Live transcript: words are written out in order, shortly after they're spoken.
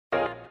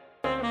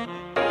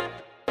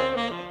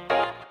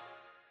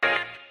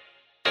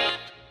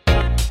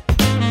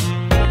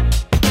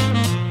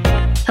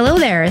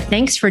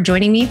Thanks for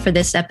joining me for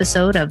this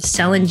episode of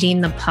Cell and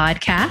Gene, the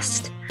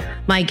podcast.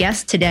 My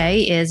guest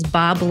today is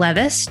Bob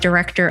Levis,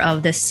 director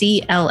of the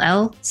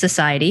CLL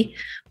Society,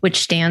 which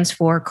stands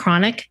for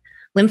Chronic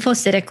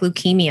Lymphocytic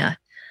Leukemia.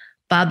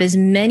 Bob is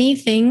many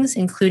things,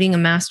 including a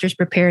master's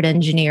prepared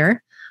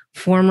engineer,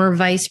 former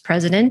vice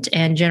president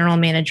and general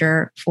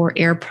manager for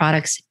Air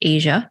Products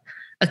Asia,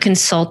 a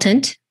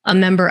consultant, a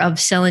member of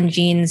Cell and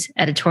Gene's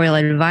editorial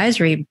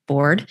advisory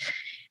board,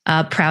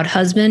 a proud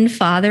husband,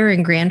 father,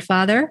 and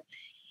grandfather.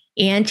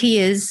 And he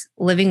is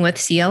living with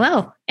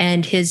CLL.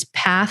 And his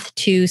path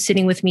to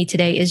sitting with me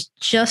today is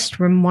just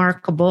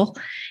remarkable.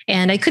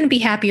 And I couldn't be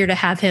happier to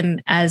have him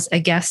as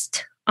a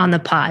guest on the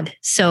pod.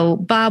 So,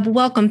 Bob,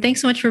 welcome.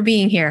 Thanks so much for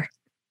being here.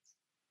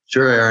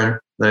 Sure, Erin.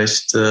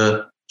 Nice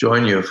to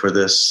join you for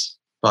this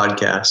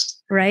podcast.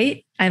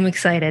 Right? I'm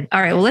excited.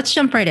 All right. Well, let's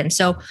jump right in.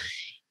 So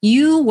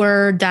you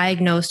were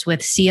diagnosed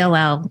with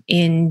CLL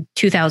in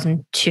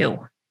 2002.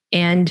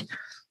 And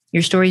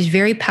your story is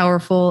very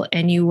powerful,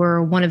 and you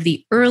were one of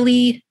the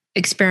early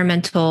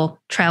experimental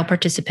trial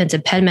participants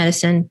in Penn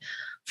Medicine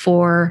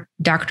for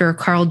Dr.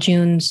 Carl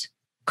June's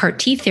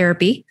CAR-T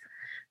therapy,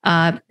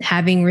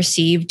 having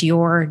received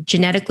your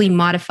genetically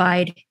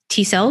modified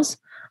T cells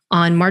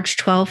on March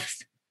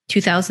 12th,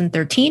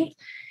 2013,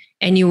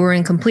 and you were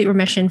in complete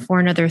remission for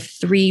another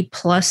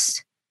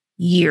 3+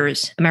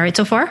 years. Am I right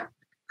so far?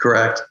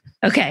 Correct.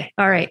 Okay.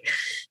 All right.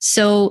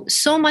 So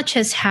much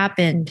has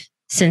happened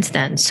since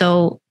then.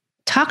 So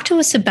talk to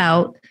us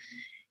about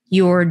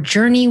your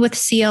journey with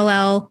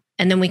CLL,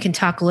 and then we can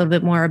talk a little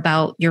bit more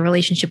about your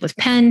relationship with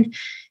Penn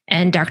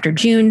and Dr.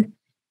 June,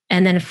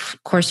 and then, of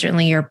course,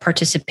 certainly your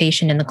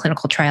participation in the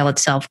clinical trial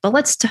itself. But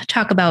let's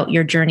talk about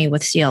your journey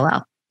with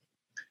CLL.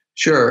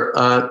 Sure.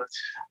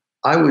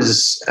 I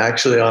was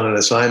actually on an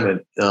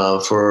assignment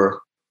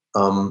for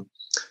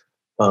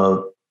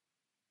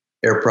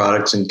Air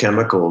Products and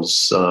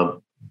Chemicals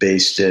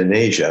based in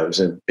Asia. I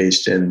was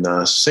based in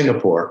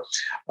Singapore.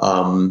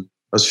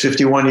 I was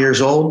 51 years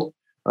old,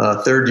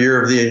 third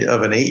year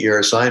of an 8-year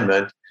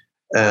assignment,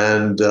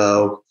 and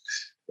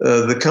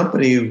the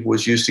company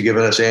was used to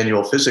giving us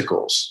annual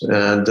physicals.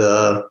 And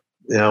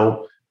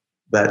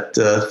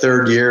that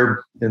third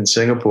year in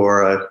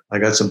Singapore, I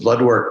got some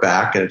blood work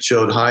back, and it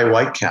showed high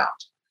white count.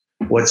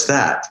 What's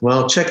that?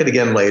 Well, check it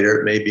again later.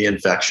 It may be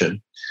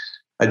infection.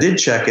 I did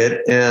check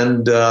it,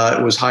 and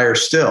it was higher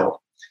still.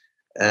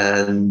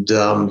 And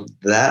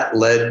that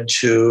led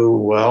to,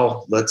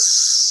 well,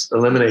 let's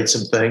eliminate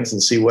some things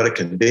and see what it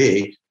can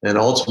be. And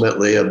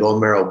ultimately, a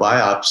bone marrow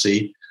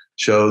biopsy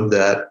showed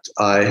that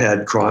I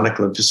had chronic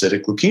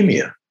lymphocytic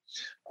leukemia.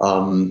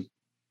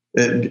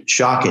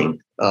 Shocking.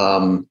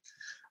 I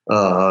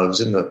was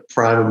in the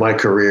prime of my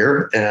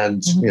career.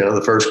 And,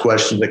 the first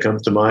question that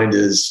comes to mind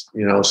is,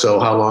 so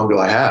how long do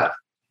I have?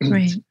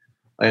 Right.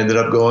 I ended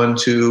up going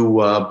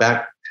to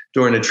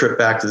during a trip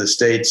back to the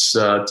States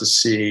to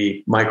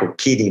see Michael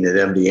Keating at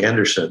MD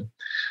Anderson.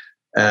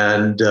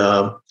 And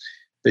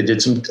they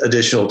did some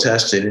additional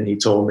testing, and he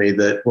told me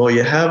that, well,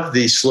 you have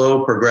the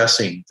slow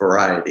progressing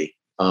variety,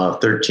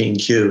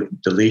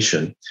 13q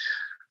deletion.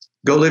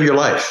 Go live your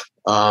life.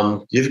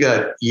 You've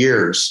got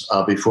years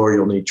before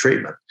you'll need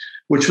treatment,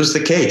 which was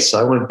the case.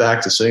 I went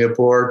back to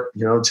Singapore,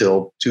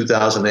 till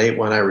 2008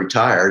 when I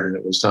retired, and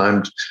it was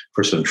time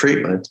for some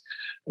treatment,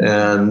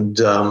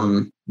 and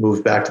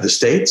moved back to the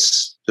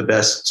States. The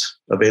best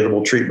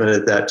available treatment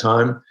at that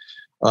time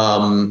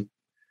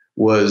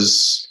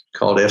was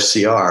called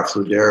FCR,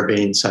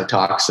 fludarabine,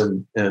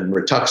 Cytoxan, and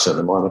Rituxan,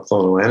 a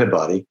monoclonal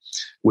antibody,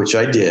 which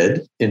I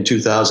did in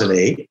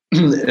 2008.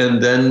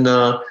 And then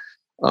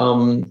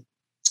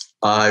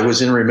I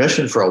was in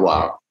remission for a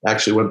while.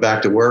 Actually went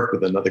back to work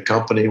with another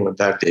company, went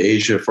back to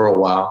Asia for a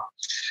while.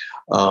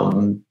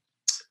 And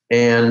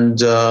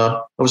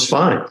I was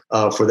fine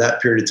for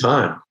that period of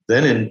time.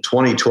 Then in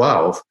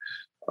 2012,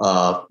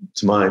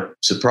 to my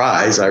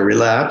surprise, I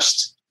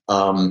relapsed,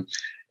 and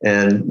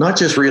not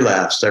just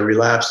relapsed. I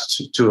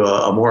relapsed to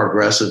a more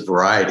aggressive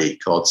variety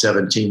called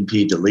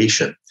 17p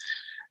deletion,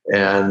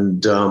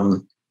 and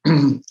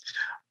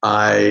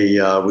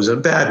I was in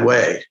a bad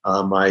way.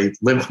 My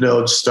lymph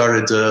nodes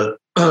started to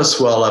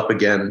swell up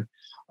again,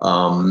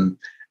 and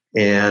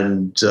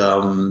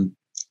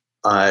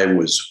I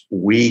was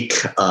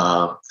weak,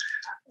 low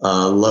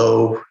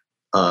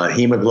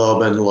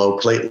hemoglobin, low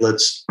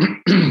platelets,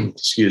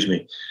 excuse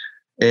me.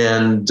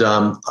 And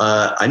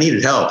I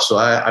needed help. So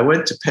I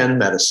went to Penn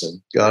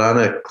Medicine, got on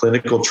a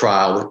clinical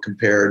trial that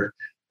compared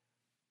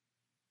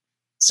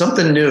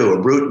something new,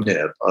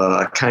 ibrutinib,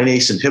 a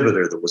kinase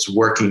inhibitor that was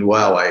working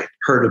well. I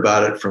heard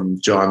about it from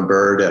John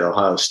Bird at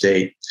Ohio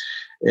State.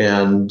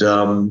 And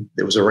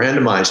it was a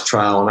randomized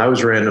trial, and I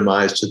was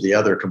randomized to the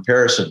other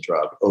comparison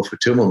drug,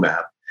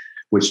 ofatumumab,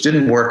 which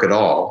didn't work at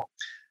all.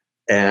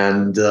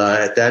 And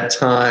at that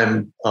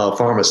time,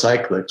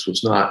 Pharmacyclics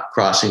was not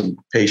crossing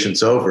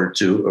patients over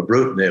to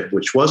ibrutinib,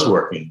 which was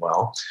working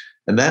well.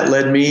 And that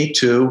led me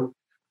to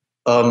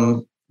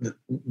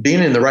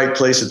being in the right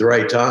place at the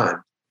right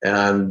time.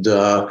 And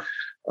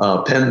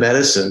Penn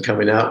Medicine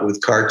coming out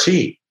with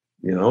CAR-T,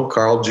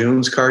 Carl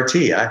June's CAR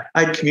T.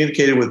 I'd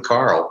communicated with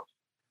Carl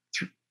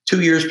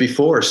 2 years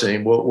before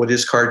saying, what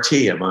is CAR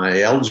T? Am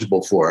I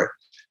eligible for it?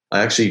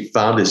 I actually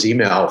found his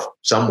email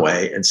some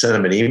way and sent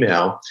him an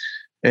email.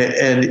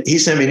 And he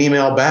sent me an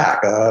email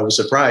back. I was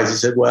surprised. He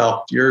said,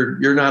 well,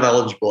 you're not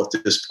eligible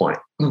at this point.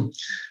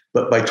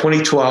 But by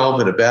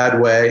 2012, in a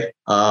bad way,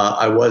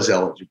 I was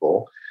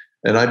eligible.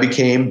 And I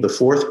became the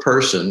fourth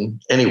person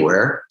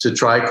anywhere to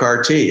try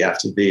CAR T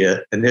after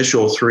the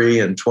initial 3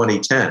 in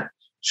 2010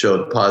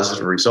 showed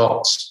positive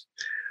results.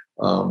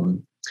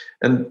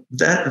 And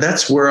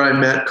that's where I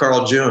met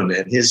Carl June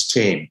and his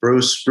team,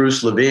 Bruce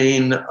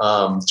Levine,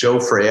 Joe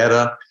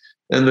Frietta,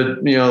 and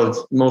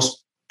the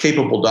most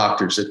capable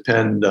doctors at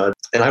Penn.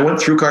 And I went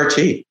through CAR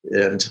T,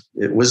 and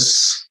it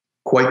was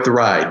quite the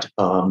ride.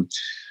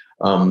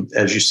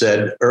 As you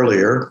said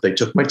earlier, they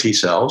took my T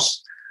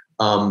cells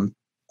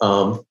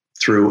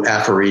through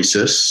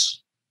apheresis,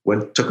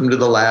 took them to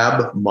the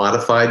lab,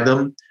 modified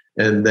them,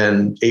 and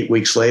then 8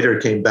 weeks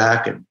later came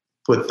back and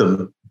put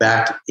them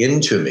back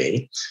into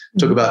me. It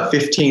took about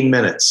 15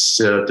 minutes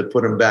to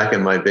put them back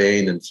in my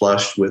vein and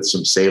flushed with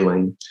some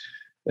saline.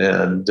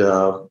 And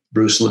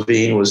Bruce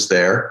Levine was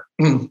there,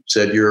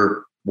 said,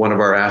 "You're one of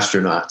our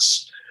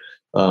astronauts."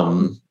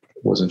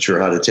 Wasn't sure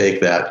how to take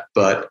that,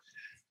 but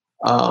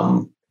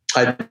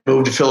I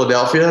moved to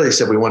Philadelphia. They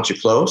said, "We want you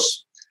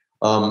close."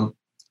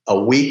 A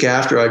week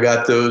after I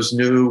got those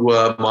new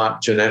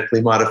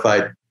genetically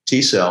modified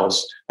T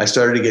cells, I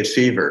started to get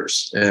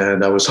fevers,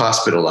 and I was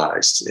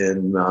hospitalized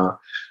in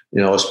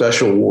a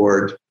special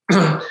ward.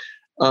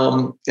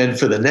 And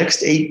for the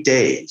next 8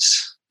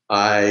 days,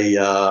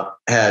 I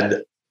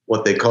had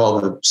what they call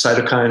the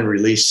cytokine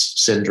release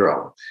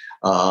syndrome,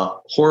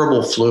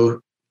 horrible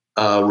flu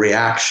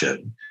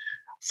reaction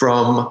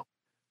from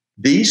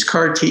these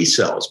CAR T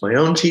cells, my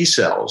own T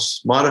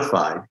cells,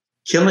 modified,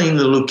 killing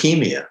the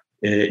leukemia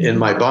in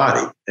my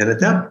body. And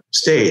at that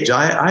stage,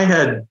 I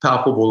had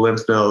palpable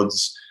lymph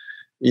nodes,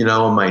 in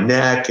my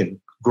neck and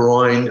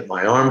groin, and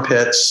my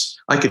armpits.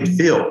 I could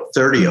feel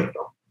 30 of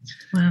them.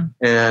 Wow.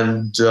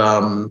 And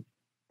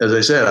as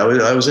I said,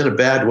 I was in a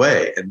bad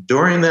way. And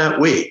during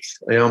that week,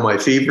 my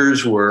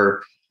fevers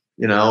were,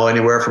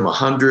 anywhere from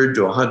 100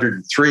 to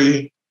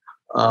 103.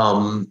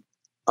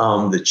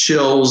 The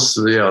chills,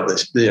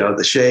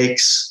 the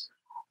shakes,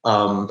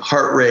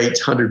 heart rate,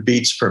 100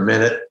 beats per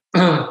minute.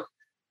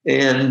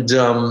 And,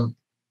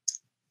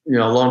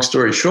 long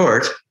story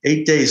short,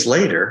 8 days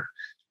later,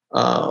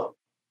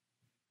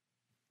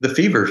 the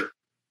fever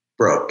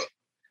broke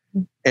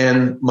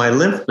and my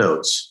lymph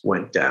nodes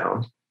went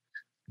down.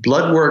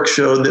 Blood work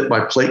showed that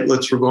my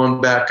platelets were going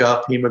back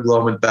up,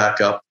 hemoglobin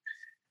back up.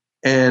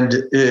 And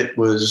it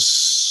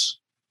was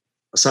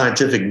a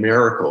scientific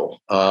miracle.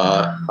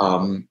 A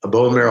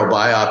bone marrow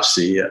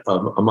biopsy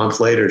a month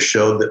later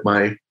showed that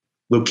my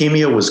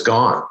leukemia was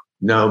gone.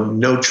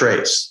 No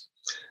trace.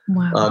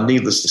 Wow.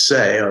 Needless to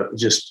say, I was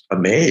just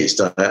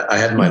amazed. I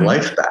had my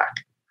life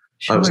back.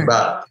 Sure. I was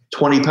about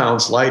 20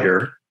 pounds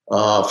lighter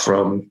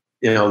from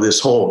this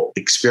whole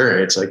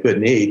experience. I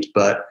couldn't eat,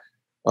 but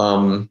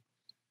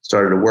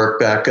started to work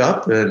back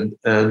up,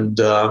 and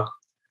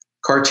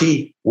CAR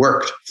T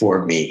worked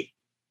for me.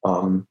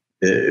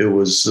 It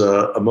was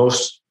a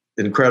most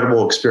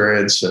incredible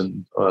experience,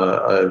 and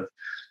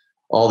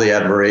all the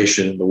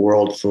admiration in the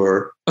world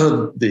for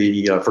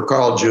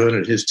Carl June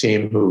and his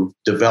team who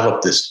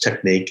developed this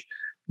technique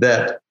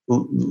that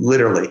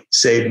literally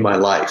saved my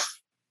life.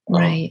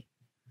 Right.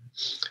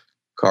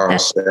 Carl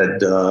said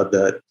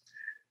that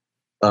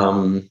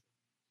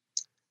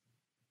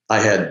I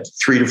had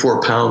 3 to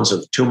 4 pounds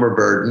of tumor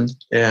burden,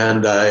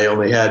 and I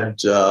only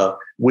had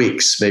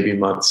weeks, maybe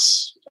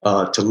months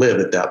to live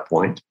at that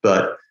point.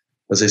 But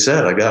as I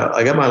said, I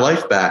got my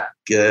life back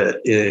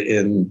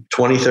in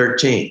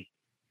 2013.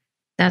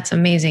 That's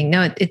amazing.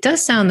 No, it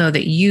does sound though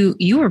that you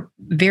were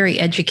very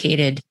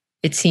educated.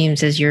 It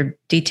seems, as you're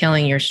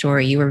detailing your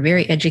story, you were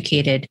very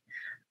educated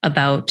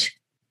about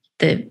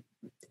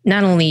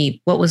not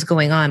only what was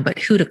going on, but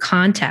who to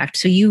contact.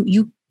 So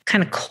you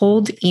kind of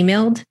cold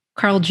emailed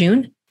Carl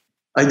June?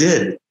 I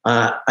did.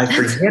 I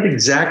forget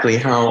exactly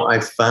how I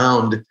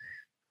found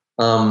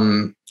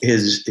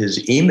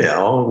his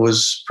email.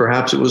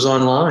 Perhaps it was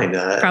online.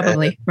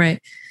 Probably, right.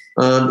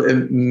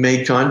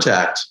 Made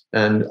contact.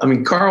 And I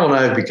mean, Carl and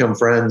I have become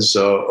friends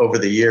over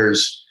the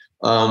years.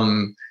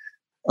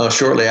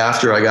 Shortly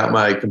after I got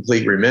my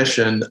complete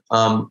remission,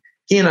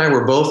 he and I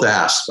were both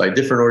asked by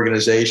different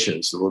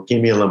organizations, the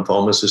Leukemia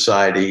Lymphoma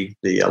Society,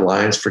 the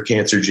Alliance for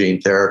Cancer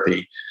Gene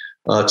Therapy,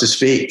 to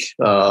speak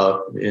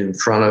in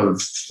front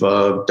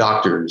of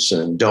doctors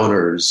and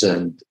donors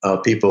and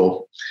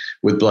people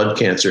with blood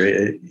cancer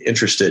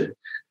interested.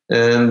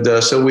 And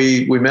so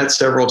we met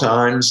several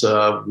times.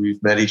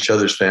 We've met each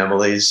other's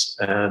families,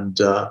 and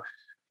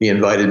he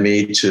invited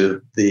me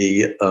to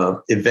the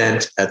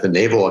event at the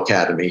Naval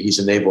Academy. He's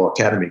a Naval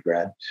Academy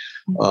grad,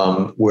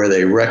 where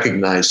they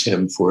recognized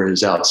him for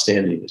his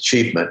outstanding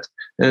achievement.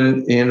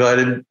 And he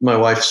invited my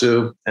wife,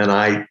 Sue, and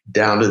I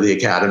down to the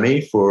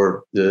academy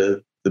for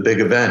the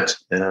big event.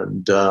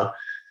 And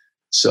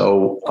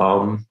so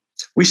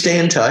we stay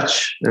in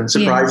touch. And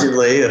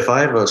surprisingly, if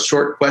I have a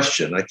short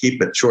question, I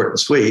keep it short and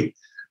sweet.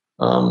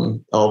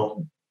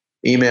 I'll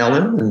email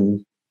him,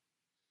 and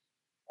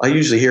I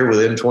usually hear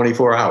within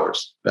 24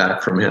 hours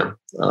back from him.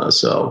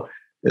 So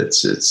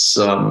it's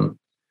a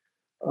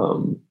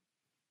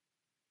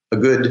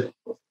good,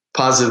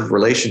 positive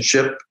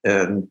relationship,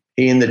 and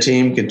he and the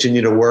team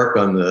continue to work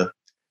on the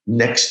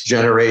next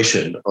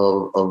generation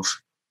of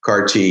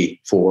CAR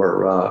T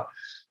for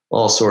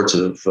all sorts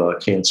of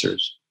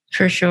cancers.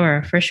 For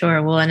sure.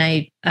 Well,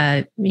 and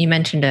you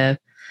mentioned a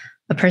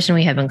person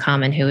we have in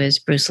common who is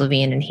Bruce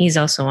Levine, and he's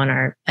also on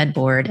our ed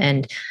board.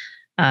 And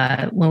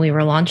when we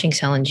were launching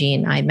Cell and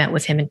Gene, I met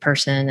with him in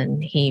person,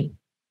 and he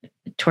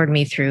toured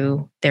me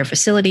through their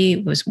facility.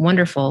 It was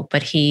wonderful.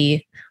 But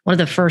one of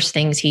the first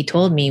things he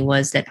told me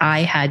was that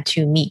I had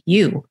to meet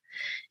you.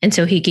 And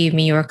so he gave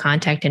me your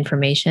contact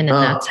information,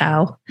 and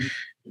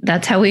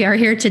that's how we are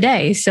here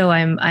today. So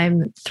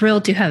I'm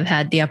thrilled to have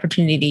had the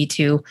opportunity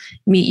to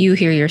meet you,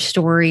 hear your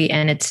story,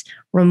 and it's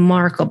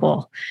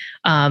remarkable.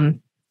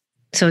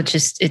 So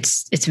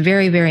it's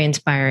very, very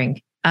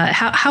inspiring.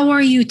 How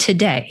are you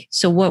today?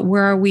 So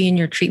where are we in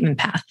your treatment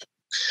path?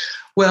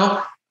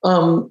 Well,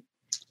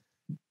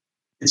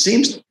 it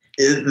seems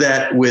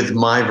that with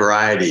my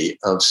variety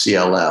of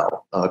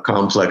CLL,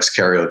 complex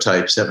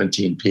karyotype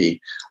 17P,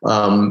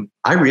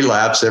 I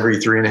relapse every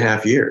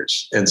 3.5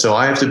 years. And so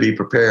I have to be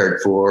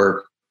prepared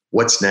for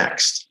what's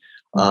next.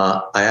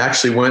 I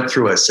actually went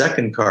through a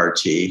second CAR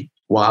T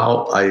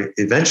while I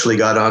eventually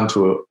got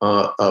onto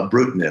a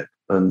ibrutinib,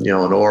 an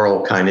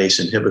oral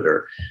kinase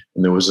inhibitor.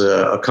 And there was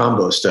a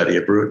combo study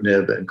of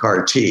ibrutinib and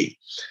CAR T.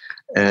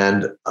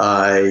 And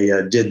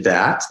I did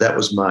that. That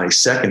was my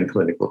second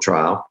clinical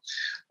trial.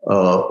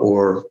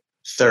 Or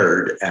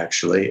third,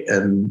 actually.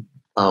 And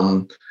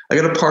I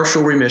got a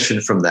partial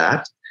remission from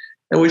that,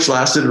 which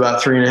lasted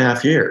about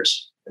 3.5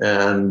 years.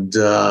 And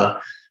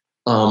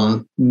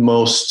once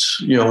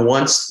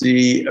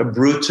the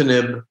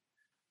ibrutinib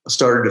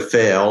started to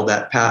fail,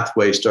 that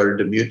pathway started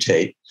to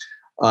mutate,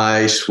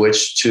 I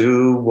switched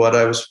to what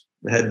I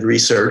had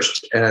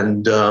researched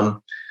and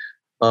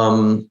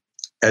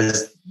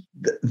as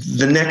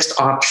the next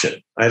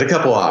option. I had a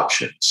couple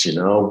options,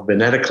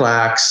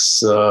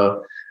 venetoclax,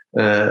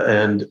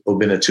 and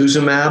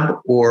obinutuzumab,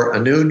 or a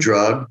new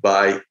drug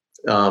by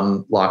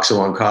Loxo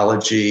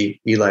Oncology,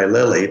 Eli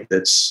Lilly,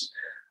 that's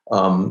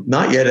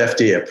not yet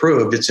FDA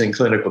approved. It's in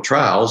clinical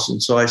trials.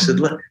 And so I said,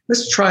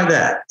 let's try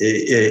that.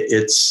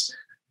 There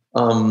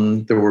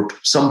were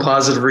some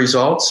positive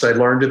results I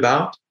learned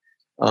about.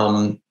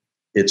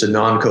 It's a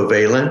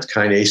non-covalent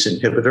kinase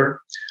inhibitor,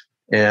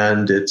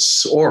 and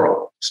it's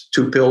oral. It's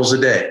 2 pills a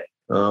day.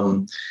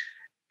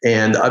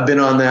 And I've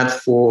been on that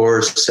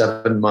for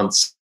 7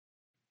 months.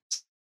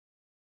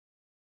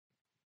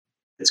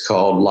 It's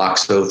called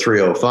Loxo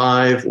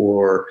 305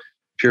 or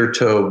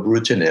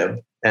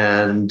pirtobrutinib,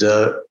 and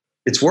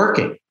it's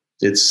working.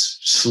 It's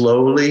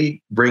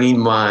slowly bringing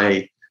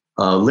my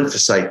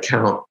lymphocyte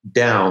count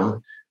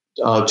down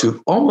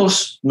to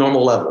almost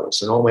normal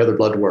levels, and all my other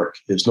blood work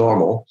is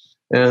normal,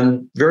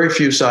 and very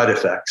few side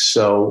effects.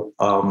 So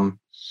I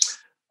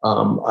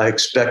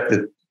expect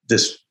that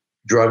this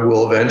drug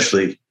will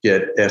eventually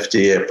get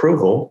FDA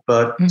approval,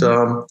 but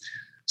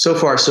so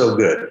far so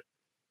good.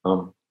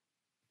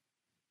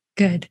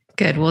 Good.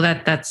 Well,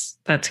 that's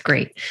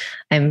great.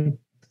 I'm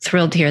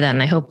thrilled to hear that,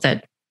 and I hope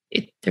that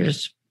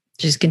there's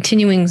just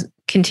continues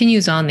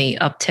on the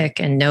uptick,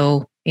 and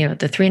the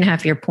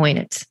 3.5-year point,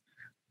 it's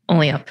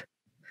only up.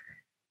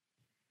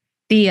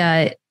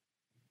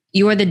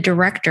 You are the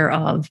director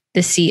of the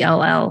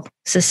CLL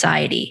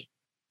Society.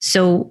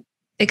 So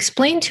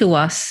explain to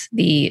us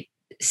the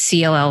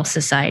CLL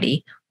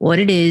Society, what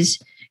it is,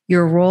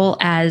 your role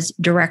as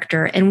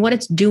director, and what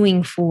it's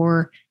doing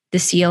for the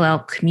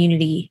CLL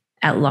community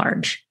at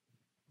large.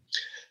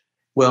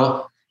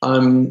 Well,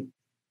 I'm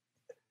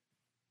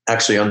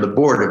actually on the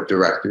board of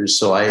directors,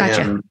 so I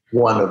am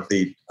one of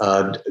the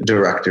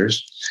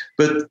directors.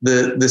 But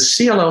the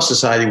CLL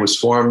Society was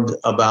formed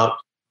about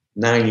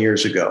 9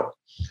 years ago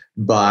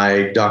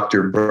by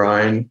Dr.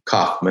 Brian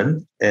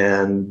Kaufman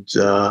and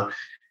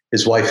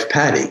his wife,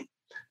 Patty.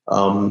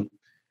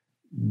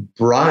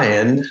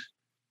 Brian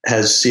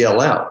has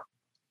CLL,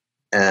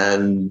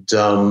 and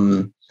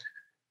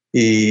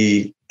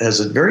he has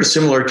a very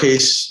similar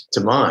case to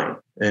mine.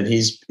 And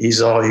he's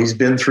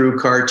been through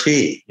CAR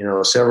T,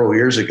 several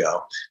years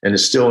ago, and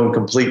is still in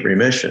complete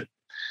remission.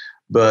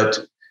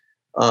 But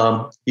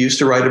he used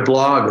to write a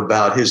blog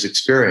about his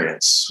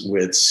experience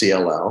with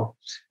CLL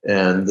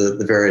and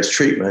the various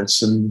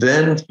treatments. And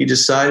then he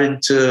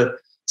decided to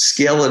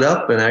scale it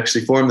up and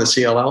actually form the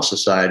CLL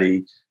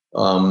Society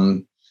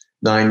 9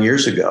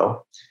 years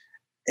ago.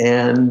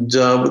 And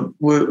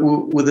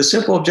with a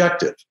simple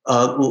objective,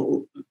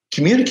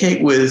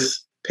 communicate with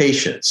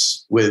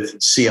patients with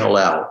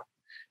CLL,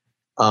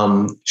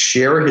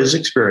 share his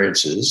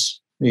experiences.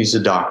 He's a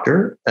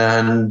doctor,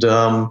 and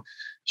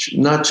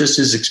not just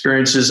his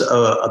experiences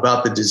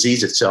about the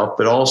disease itself,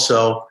 but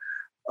also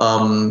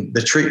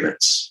the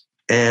treatments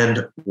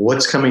and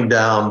what's coming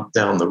down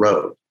the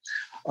road.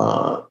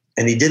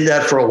 And he did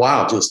that for a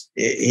while, just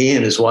he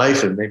and his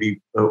wife and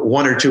maybe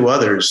one or two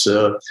others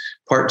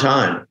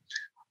part-time.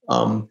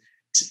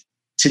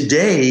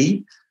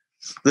 Today,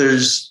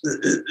 there's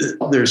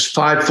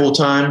 5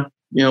 full-time,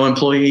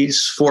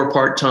 employees, 4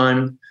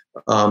 part-time.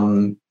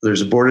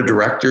 There's a board of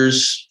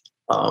directors.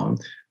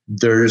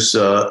 There's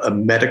a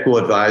medical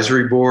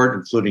advisory board,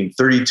 including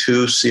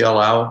 32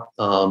 CLL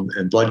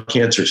and blood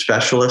cancer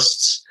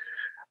specialists.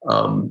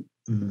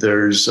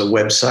 There's a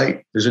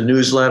website. There's a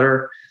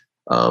newsletter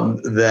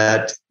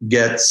that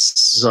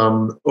gets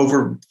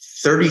over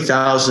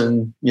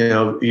 30,000,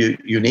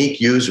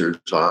 unique users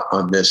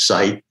on this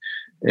site,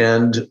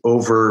 and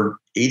over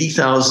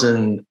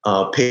 80,000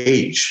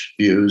 page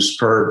views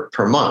per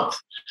month.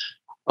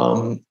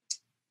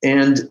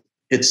 And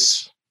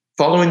it's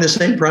following the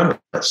same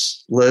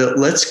premise.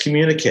 Let's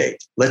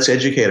communicate. Let's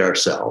educate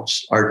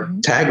ourselves. Our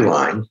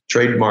tagline,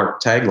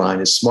 trademark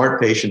tagline, is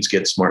 "Smart patients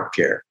get smart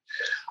care."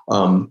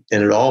 And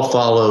it all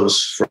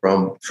follows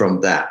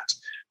from that.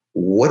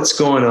 What's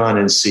going on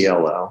in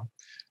CLL?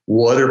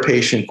 What are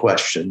patient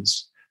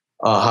questions?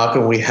 How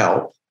can we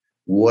help?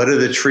 What are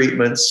the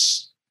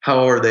treatments?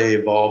 How are they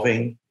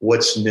evolving?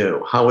 What's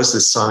new? How is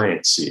the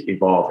science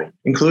evolving,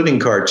 including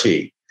CAR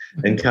T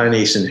and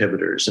kinase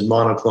inhibitors and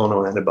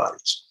monoclonal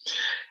antibodies?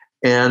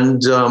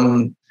 And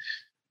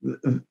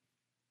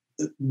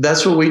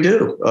that's what we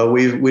do.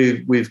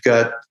 We've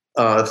got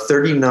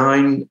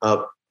 39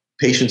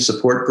 patient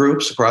support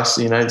groups across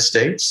the United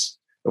States.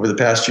 Over the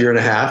past year and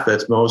a half,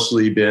 that's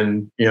mostly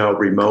been,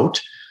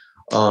 remote,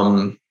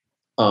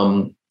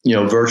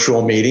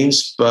 virtual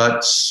meetings,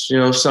 but,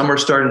 some are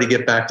starting to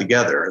get back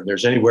together. And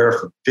there's anywhere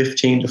from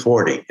 15 to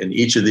 40 in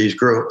each of these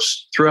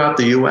groups throughout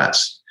the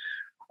U.S.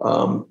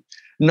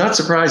 Not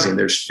surprising,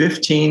 there's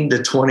 15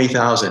 to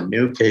 20,000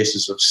 new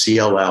cases of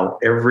CLL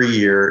every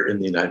year in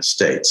the United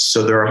States.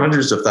 So there are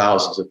hundreds of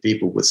thousands of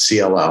people with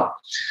CLL.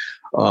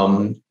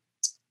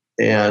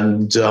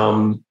 And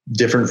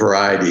different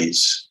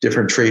varieties,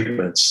 different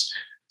treatments.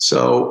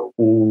 So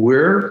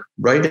we're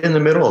right in the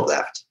middle of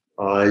that,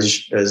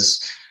 as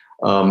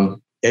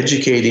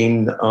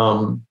educating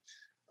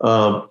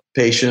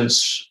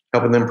patients,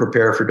 helping them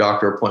prepare for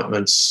doctor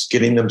appointments,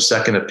 getting them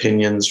second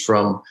opinions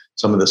from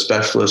some of the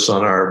specialists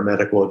on our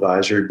medical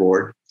advisory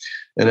board.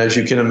 And as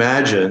you can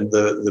imagine,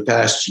 the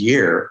past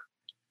year,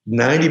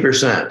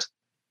 90%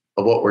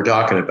 of what we're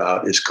talking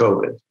about is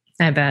COVID.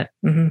 I bet.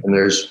 Mm-hmm. And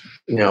there's,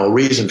 a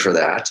reason for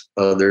that.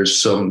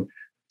 There's some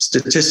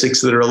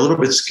statistics that are a little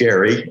bit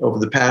scary. Over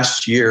the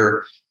past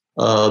year,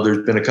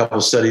 there's been a couple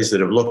of studies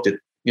that have looked at,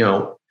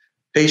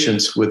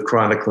 patients with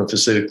chronic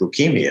lymphocytic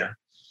leukemia.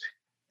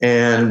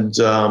 And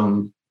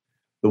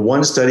the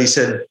one study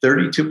said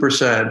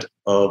 32%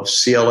 of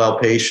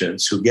CLL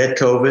patients who get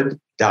COVID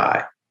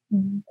die.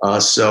 Mm-hmm.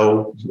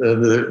 So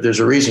there's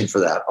a reason for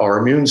that. Our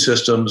immune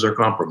systems are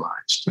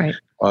compromised. Right.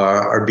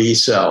 Our B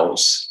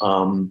cells,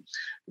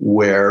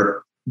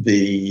 where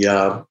the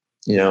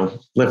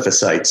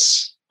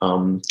lymphocytes,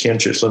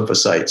 cancerous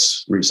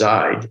lymphocytes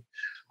reside,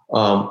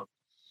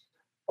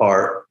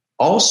 are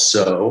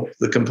also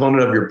the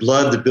component of your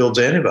blood that builds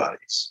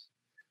antibodies.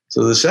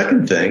 So the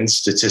second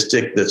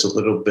statistic that's a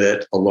little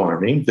bit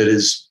alarming, that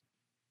is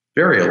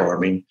very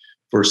alarming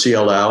for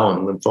CLL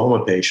and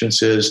lymphoma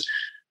patients, is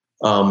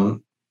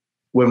when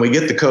we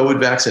get the COVID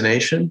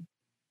vaccination,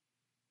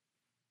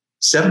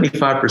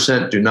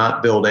 75% do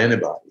not build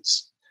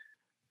antibodies.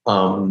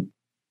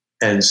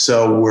 And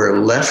so we're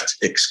left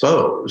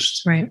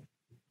exposed. Right.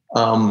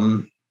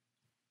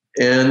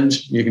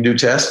 And you can do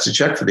tests to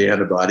check for the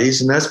antibodies,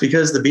 and that's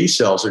because the B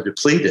cells are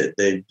depleted.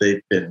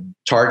 They've been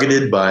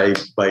targeted by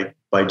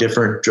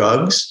different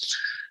drugs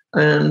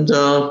and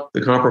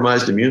the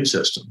compromised immune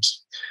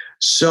systems.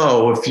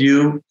 So if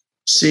you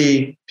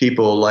see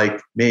people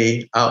like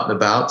me out and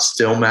about,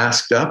 still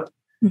masked up,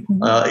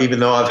 mm-hmm. Even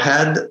though I've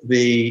had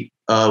the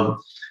 2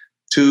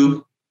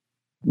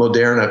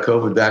 Moderna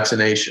COVID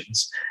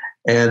vaccinations,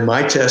 and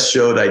my test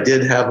showed I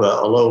did have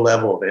a low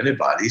level of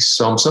antibodies,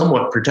 so I'm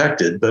somewhat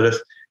protected. But if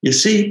you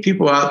see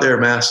people out there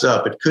masked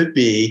up, it could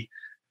be,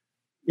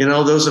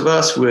 those of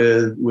us with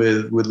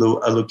a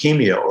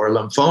leukemia or a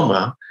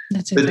lymphoma.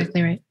 That's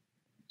exactly right.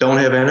 Don't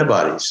have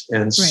antibodies,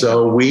 and right.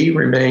 So we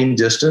remain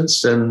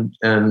distanced and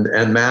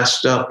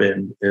masked up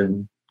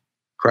in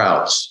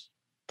crowds.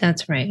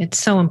 That's right. It's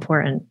so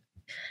important.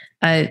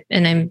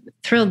 And I'm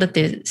thrilled that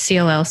the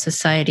CLL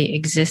Society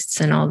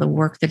exists and all the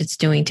work that it's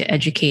doing to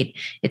educate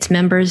its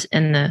members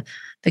and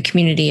the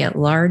community at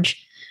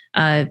large.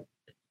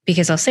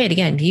 Because I'll say it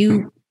again,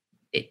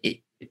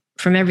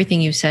 from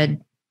everything you've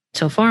said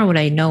so far, what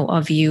I know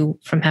of you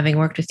from having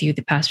worked with you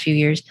the past few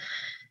years,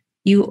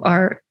 you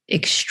are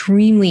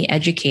extremely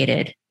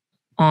educated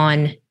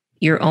on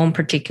your own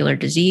particular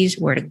disease,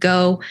 where to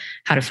go,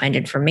 how to find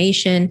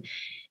information.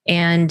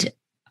 And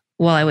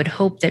while I would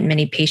hope that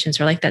many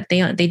patients are like that,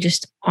 they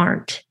just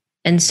aren't.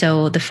 And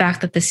so the fact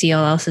that the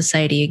CLL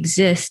Society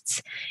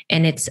exists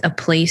and it's a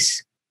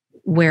place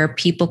where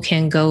people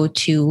can go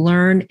to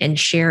learn and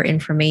share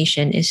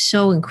information is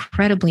so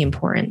incredibly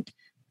important.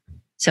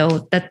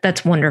 So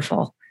that's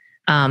wonderful.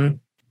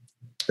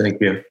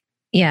 Thank you.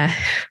 Yeah,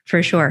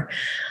 for sure.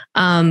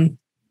 I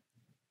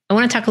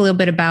want to talk a little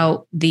bit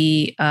about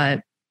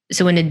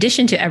so in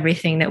addition to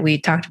everything that we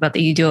talked about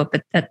that you do up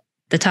at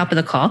the top of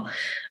the call,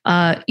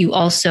 you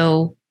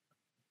also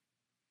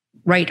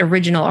write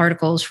original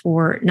articles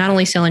for not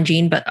only Cell and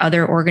Gene, but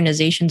other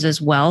organizations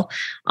as well.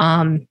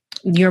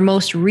 Your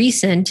most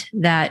recent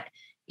that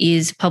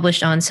is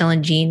published on Cell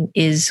and Gene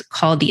is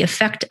called The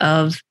Effect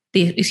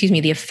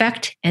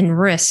and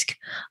Risk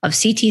of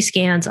CT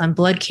Scans on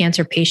Blood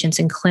Cancer Patients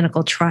in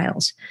Clinical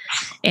Trials.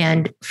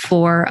 And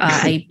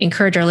I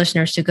encourage our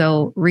listeners to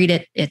go read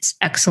it. It's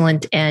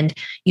excellent. And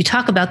you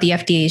talk about the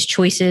FDA's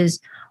choices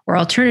or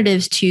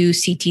alternatives to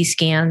CT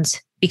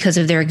scans because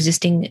of their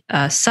existing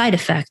side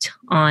effect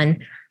on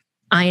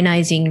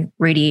ionizing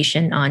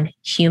radiation on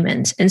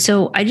humans. And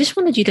so I just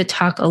wanted you to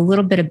talk a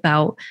little bit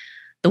about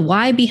the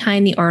why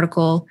behind the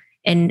article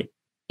and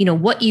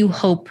what you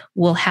hope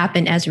will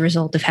happen as a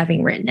result of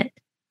having written it.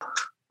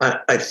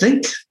 I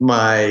think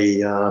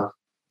I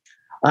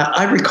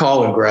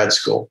recall in grad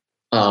school,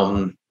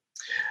 many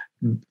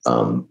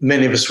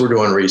of us were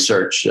doing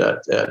research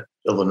at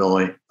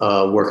Illinois,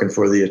 working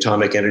for the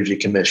Atomic Energy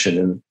Commission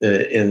in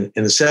the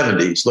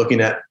 70s,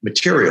 looking at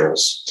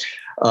materials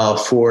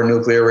for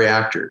nuclear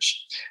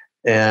reactors.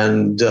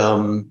 And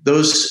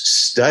those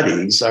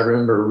studies, I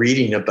remember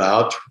reading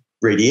about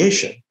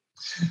radiation.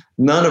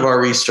 None of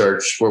our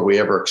research were we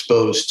ever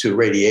exposed to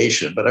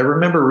radiation, but I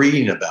remember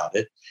reading about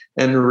it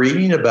and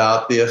reading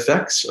about the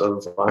effects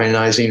of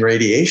ionizing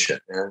radiation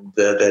and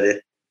that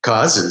it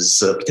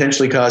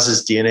potentially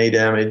causes DNA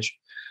damage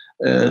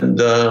and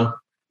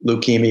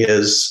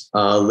leukemias,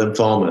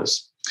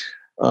 lymphomas.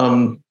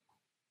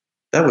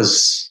 That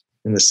was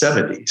in the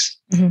 70s.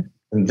 Mm-hmm.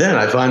 And then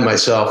I find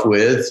myself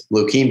with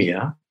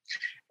leukemia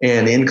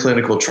and in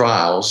clinical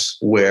trials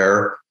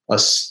where a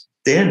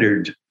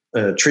standard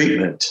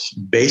treatment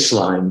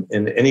baseline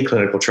in any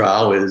clinical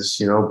trial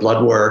is,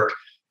 blood work,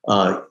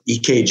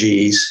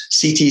 EKGs,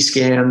 CT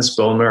scans,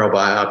 bone marrow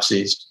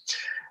biopsies.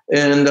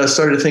 And I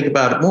started to think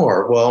about it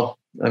more. Well,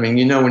 when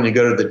you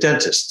go to the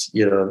dentist,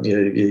 you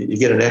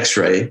get an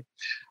x-ray.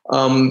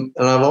 And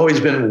I've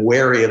always been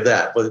wary of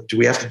that. But do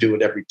we have to do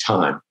it every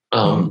time?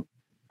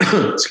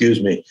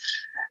 Excuse me.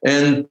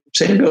 And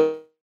same goes.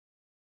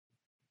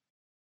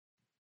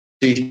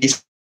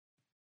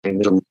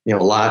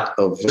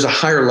 There's a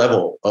higher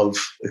level of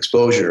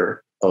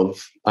exposure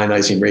of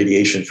ionizing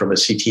radiation from a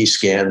CT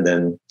scan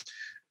than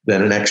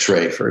an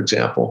X-ray, for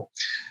example.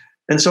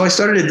 And so I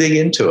started to dig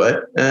into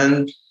it.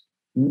 And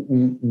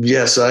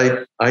yes,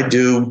 I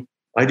do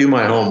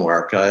my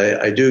homework.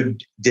 I do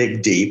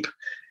dig deep,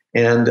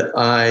 and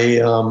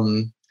I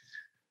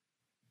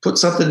put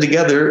something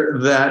together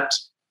that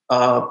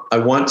I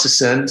want to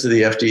send to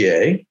the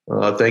FDA.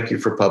 Thank you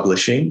for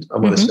publishing. I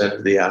want to send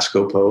to the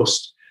ASCO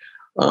Post.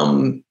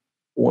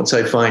 Once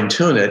I fine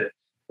tune it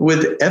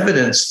with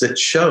evidence that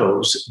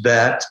shows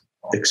that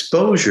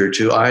exposure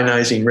to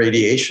ionizing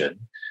radiation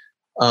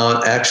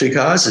actually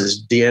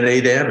causes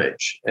DNA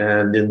damage.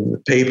 And in the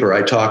paper,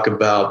 I talk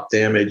about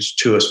damage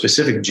to a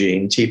specific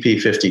gene,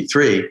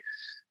 TP53,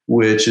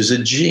 which is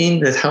a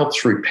gene that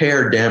helps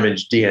repair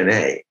damaged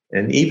DNA.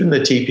 And even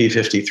the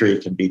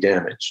TP53 can be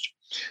damaged.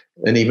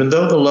 And even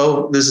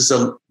though this is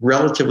a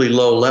relatively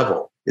low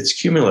level, it's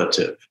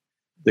cumulative,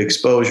 the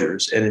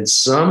exposures. And in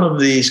some of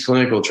these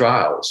clinical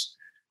trials,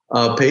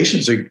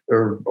 patients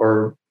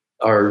are,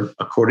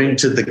 according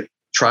to the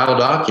trial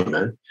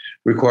document,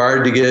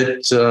 required to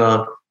get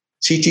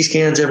CT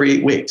scans every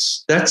 8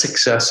 weeks. That's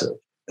excessive.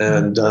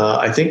 And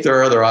I think there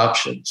are other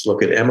options.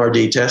 Look at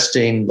MRD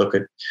testing, look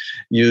at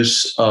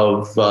use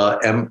of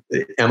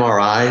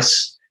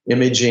MRIs,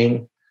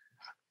 imaging.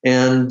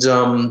 And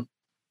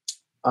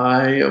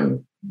I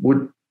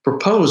would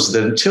propose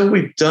that until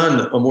we've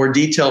done a more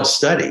detailed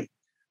study,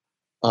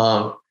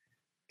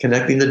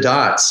 connecting the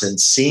dots and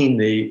seeing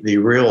the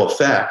real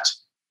effect,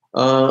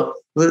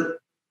 that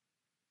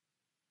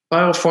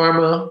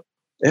biopharma,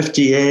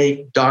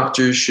 FDA,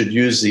 doctors should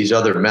use these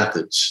other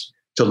methods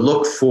to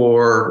look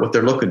for what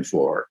they're looking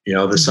for,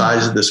 the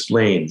size of the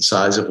spleen,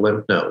 size of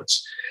lymph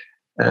nodes.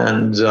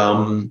 And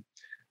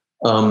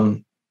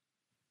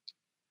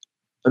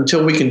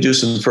until we can do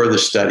some further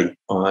study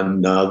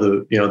on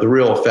the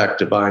real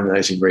effect of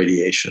ionizing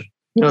radiation.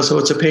 So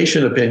it's a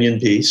patient opinion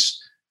piece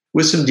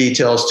with some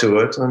details to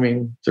it.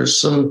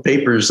 There's some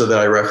papers that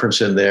I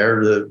reference in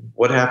there.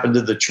 What happened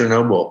to the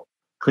Chernobyl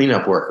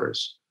cleanup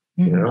workers?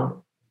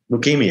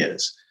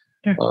 Leukemias.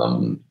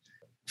 Sure.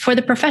 For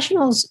the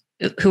professionals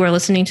who are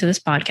listening to this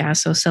podcast,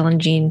 so Cell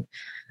and Gene,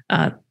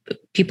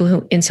 people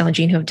who in Cell and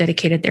Gene who have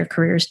dedicated their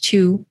careers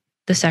to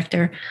the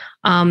sector,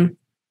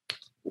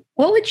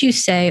 what would you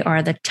say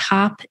are the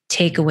top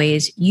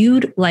takeaways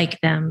you'd like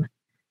them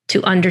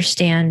to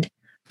understand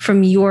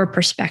from your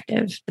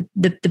perspective,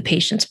 the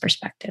patient's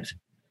perspective?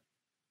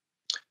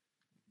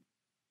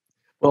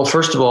 Well,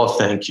 first of all,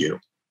 thank you.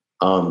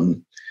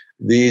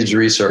 These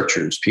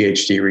researchers,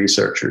 PhD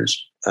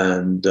researchers,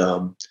 and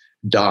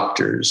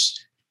doctors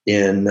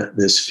in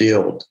this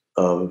field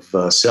of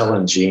cell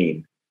and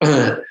gene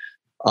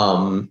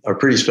are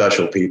pretty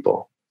special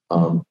people.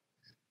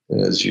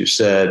 As you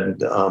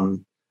said,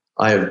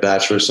 I have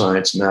Bachelor of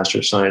Science, Master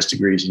of Science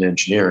degrees in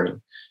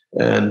engineering.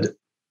 And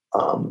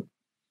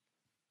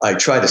I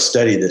try to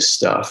study this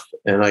stuff,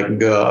 and I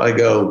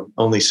go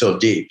only so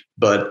deep,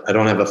 but I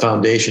don't have a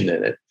foundation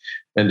in it.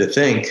 And to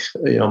think,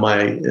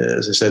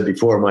 as I said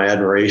before, my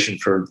admiration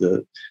for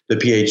the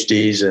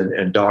PhDs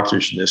and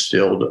doctors in this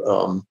field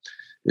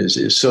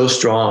is so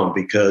strong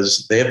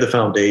because they have the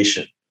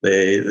foundation.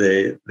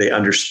 They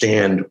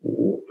understand,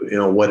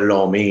 what it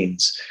all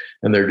means,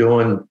 and they're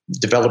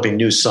developing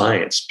new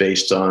science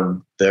based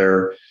on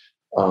their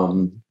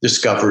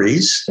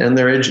discoveries and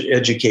their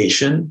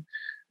education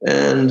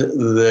and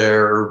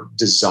their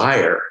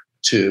desire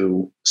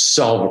to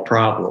solve a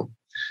problem.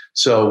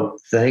 So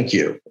thank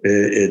you.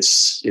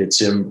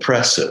 It's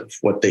impressive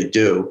what they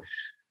do.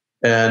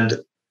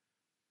 And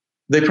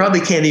they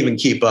probably can't even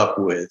keep up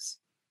with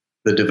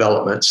the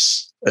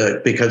developments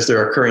because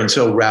they're occurring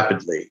so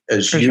rapidly,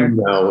 as you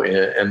know,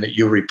 and that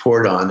you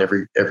report on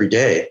every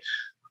day.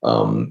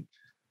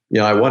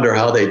 I wonder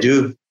how they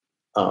do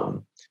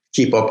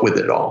keep up with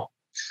it all.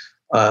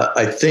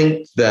 I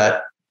think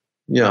that,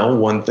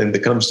 one thing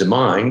that comes to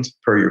mind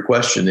per your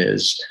question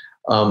is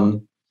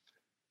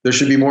there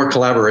should be more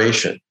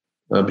collaboration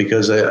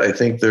because I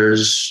think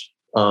there's,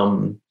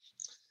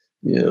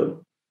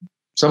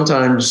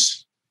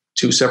 sometimes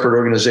two separate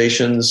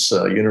organizations,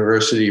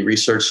 university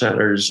research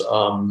centers,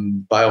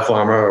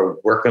 biopharma are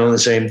working on the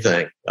same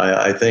thing.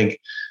 I think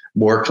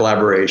more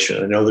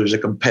collaboration. I know there's a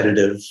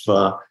competitive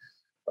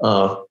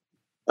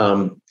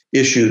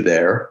issue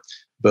there,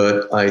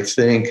 but I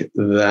think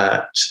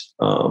that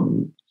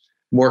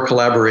more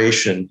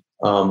collaboration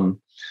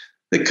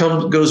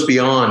that goes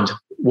beyond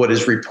what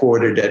is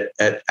reported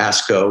at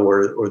ASCO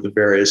or the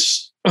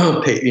various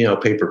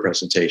paper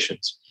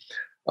presentations.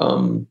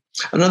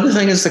 Another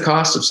thing is the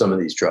cost of some of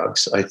these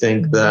drugs. I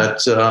think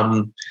that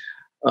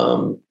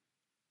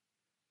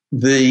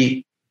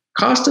the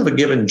cost of a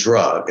given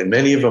drug, and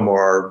many of them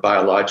are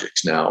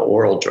biologics now,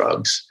 oral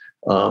drugs,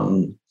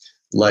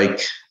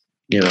 like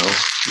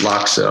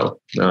Loxo,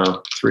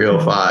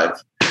 305,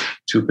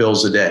 2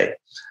 pills a day.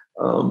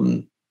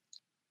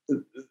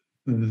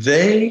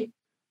 They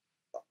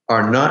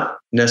are not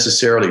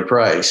necessarily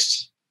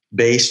priced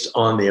based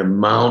on the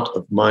amount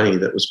of money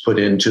that was put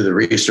into the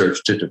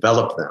research to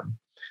develop them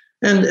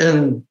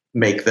and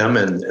make them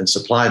and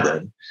supply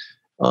them.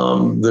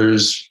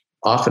 There's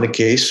often a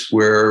case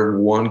where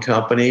one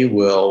company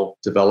will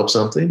develop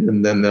something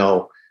and then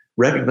they'll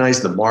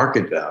recognize the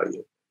market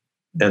value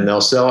and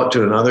they'll sell it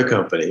to another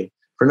company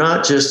for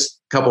not just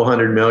a couple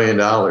 $100 million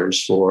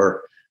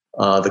for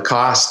the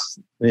cost,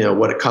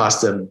 what it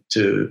cost them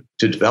to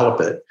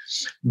develop it,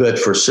 but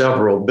for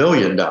several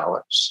 $billion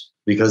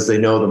because they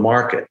know the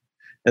market.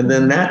 And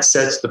then that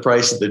sets the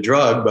price of the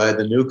drug by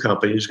the new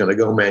company who's going to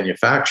go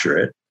manufacture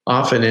it,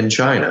 often in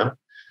China,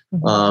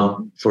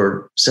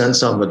 for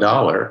cents on the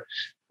dollar,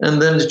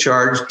 and then to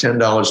charge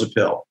 $10 a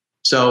pill.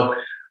 So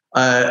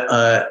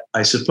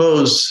I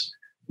suppose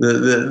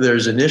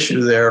there's an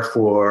issue there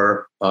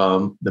for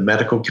the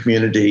medical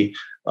community,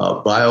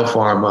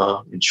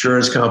 biopharma,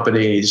 insurance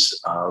companies,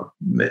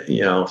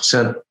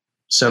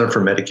 Center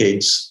for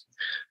Medicaid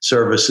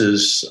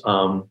Services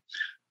to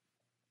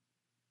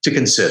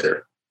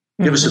consider.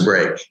 Give us a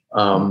break.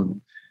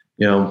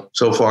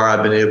 So far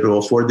I've been able to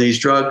afford these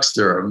drugs.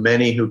 There are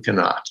many who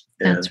cannot.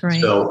 And that's right.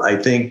 So I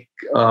think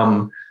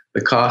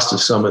the cost of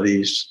some of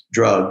these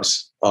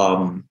drugs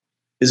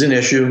is an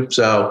issue.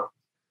 So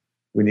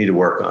we need to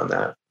work on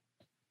that.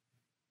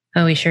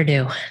 Oh, we sure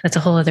do. That's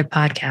a whole other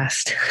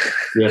podcast.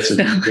 Yes,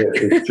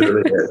 it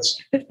truly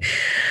is.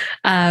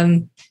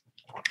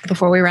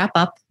 Before we wrap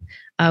up,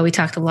 we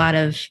talked a lot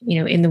of,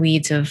 in the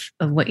weeds of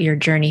what your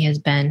journey has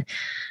been.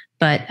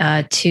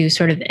 But to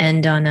sort of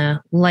end on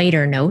a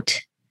lighter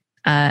note,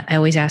 I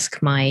always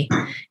ask my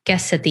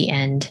guests at the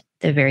end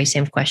the very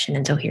same question.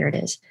 And so here it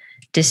is.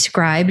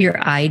 Describe your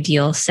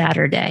ideal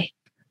Saturday.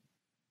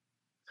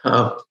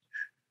 My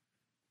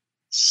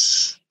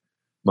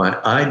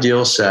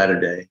ideal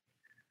Saturday.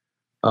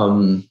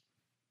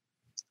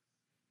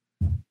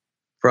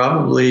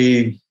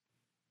 Probably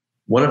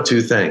one of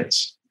two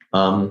things,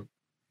 or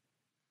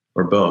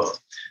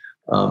both.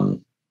 I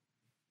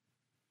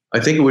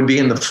think it would be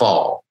in the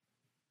fall.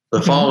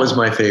 The fall is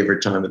my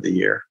favorite time of the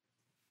year.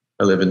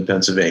 I live in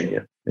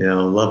Pennsylvania.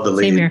 Love the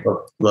leaves,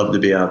 love to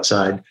be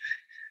outside.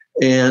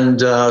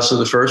 And so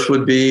the first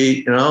would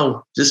be,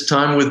 just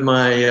time with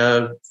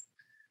my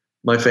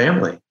my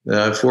family. I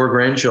have 4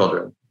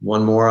 grandchildren,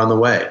 one more on the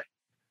way.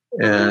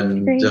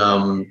 And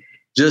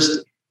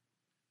just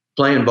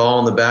playing ball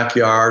in the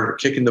backyard or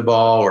kicking the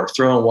ball or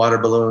throwing water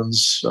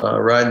balloons,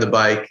 riding the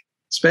bike,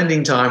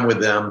 spending time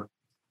with them,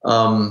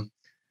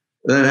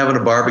 then having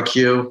a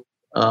barbecue,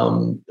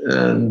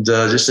 and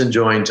just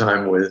enjoying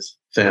time with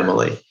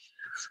family.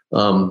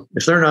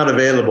 If they're not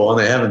available, and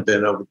they haven't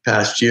been over the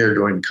past year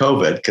during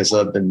COVID, because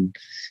I've been,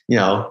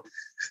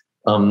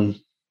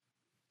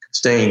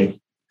 staying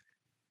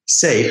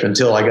safe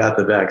until I got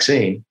the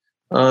vaccine,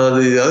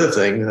 The other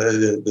thing,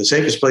 the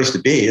safest place to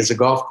be is a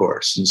golf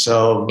course. And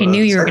so I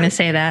knew you were going to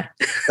say that.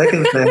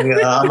 Second thing,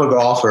 I'm a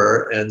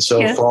golfer. And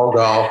so fall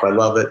golf, I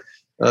love it.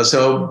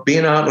 So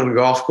being out on a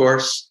golf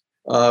course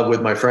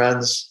with my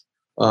friends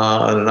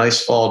on a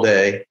nice fall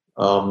day,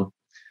 and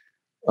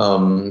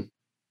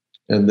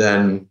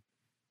then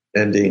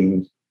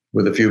ending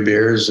with a few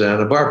beers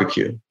and a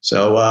barbecue.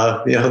 So,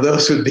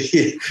 those would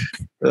be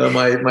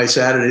my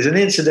Saturdays. And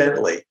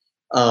incidentally,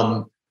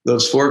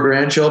 those 4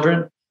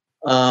 grandchildren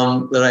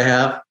that I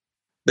have,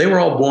 they were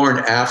all born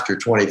after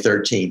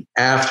 2013,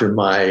 after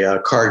my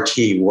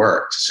CAR-T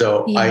worked.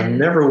 So I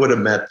never would have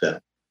met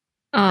them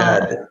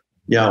had,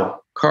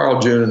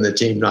 Carl June and the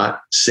team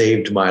not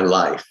saved my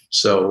life.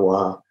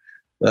 So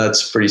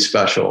that's pretty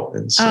special.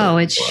 And so,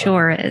 it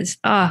sure is.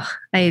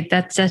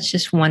 That's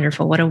just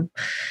wonderful. What a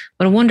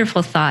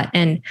wonderful thought.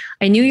 And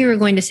I knew you were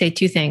going to say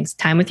 2 things: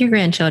 time with your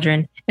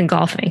grandchildren and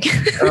golfing.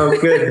 Oh,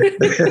 good.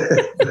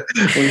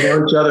 We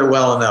know each other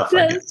well enough.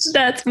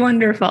 That's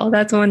wonderful.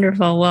 That's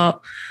wonderful.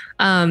 Well,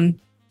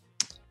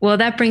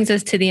 that brings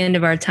us to the end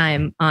of our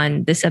time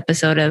on this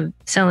episode of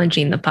Cell and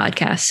Gene, the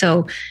podcast.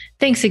 So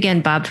thanks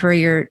again, Bob,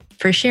 for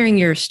sharing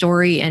your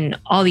story and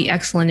all the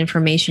excellent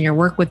information, your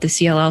work with the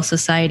CLL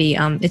Society.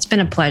 It's been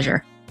a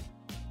pleasure.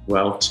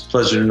 Well, it's a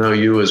pleasure to know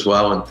you as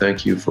well. And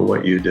thank you for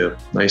what you do.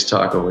 Nice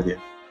talking with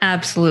you.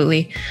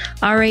 Absolutely.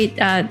 All right,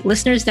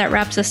 listeners, that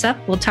wraps us up.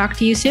 We'll talk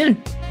to you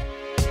soon.